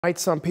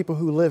Some people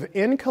who live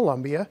in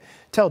Columbia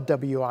tell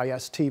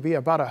WIS-TV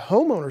about a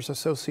homeowners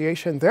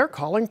association they're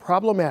calling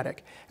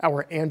problematic.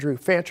 Our Andrew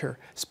Fancher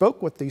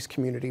spoke with these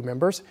community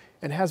members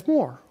and has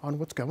more on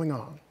what's going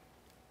on.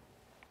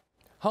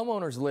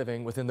 Homeowners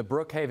living within the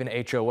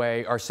Brookhaven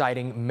HOA are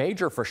citing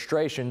major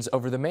frustrations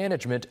over the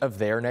management of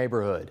their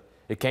neighborhood.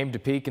 It came to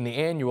peak in the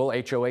annual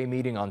HOA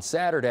meeting on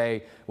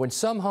Saturday when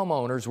some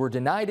homeowners were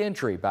denied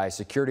entry by a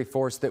security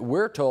force that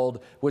we're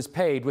told was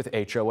paid with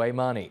HOA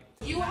money.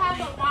 You have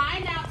a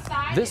line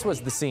outside. This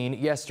was the scene at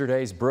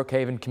yesterday's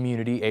Brookhaven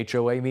Community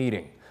HOA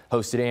meeting,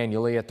 hosted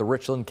annually at the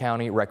Richland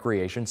County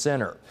Recreation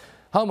Center.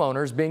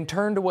 Homeowners being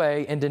turned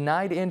away and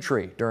denied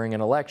entry during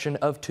an election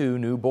of 2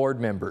 new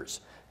board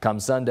members. Come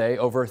Sunday,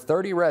 over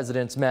 30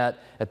 residents met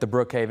at the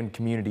Brookhaven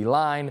Community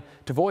Line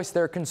to voice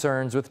their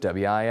concerns with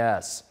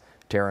WIS.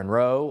 Taryn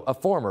Rowe, a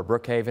former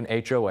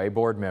Brookhaven HOA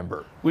board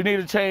member. We need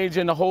a change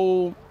in the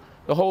whole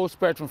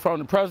spectrum, from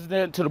the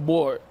president to the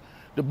board.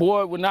 The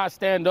board would not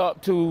stand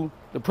up to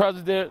the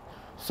president,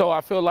 so I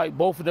feel like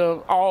both of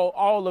them,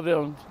 all of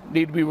them,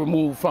 need to be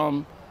removed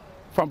from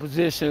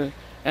position,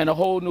 and a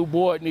whole new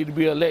board need to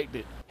be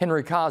elected.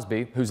 Henry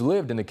Cosby, who's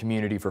lived in the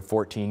community for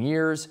 14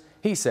 years,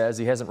 he says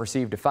he hasn't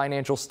received a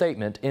financial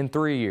statement in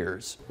 3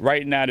 years.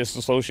 Right now, this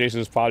association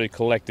has probably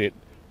collected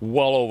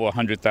well over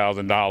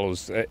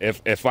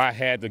 $100,000. If I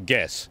had to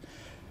guess,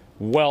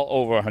 well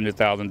over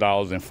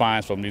 $100,000 in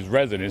fines from these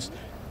residents,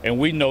 and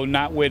we know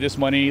not where this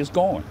money is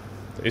going.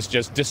 It's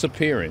just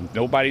disappearing.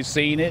 Nobody's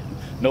seen it.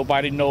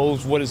 Nobody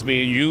knows what it's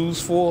being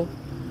used for.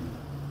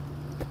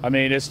 I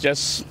mean, it's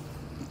just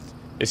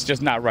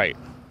not right.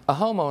 A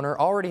homeowner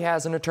already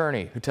has an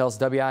attorney who tells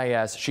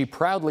WIS she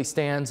proudly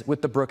stands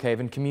with the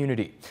Brookhaven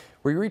community.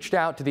 We reached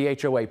out to the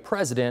HOA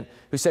president,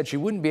 who said she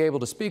wouldn't be able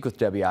to speak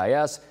with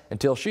WIS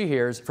until she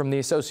hears from the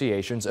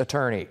association's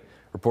attorney.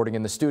 Reporting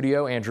in the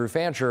studio, Andrew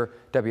Fancher,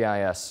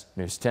 WIS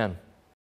News 10.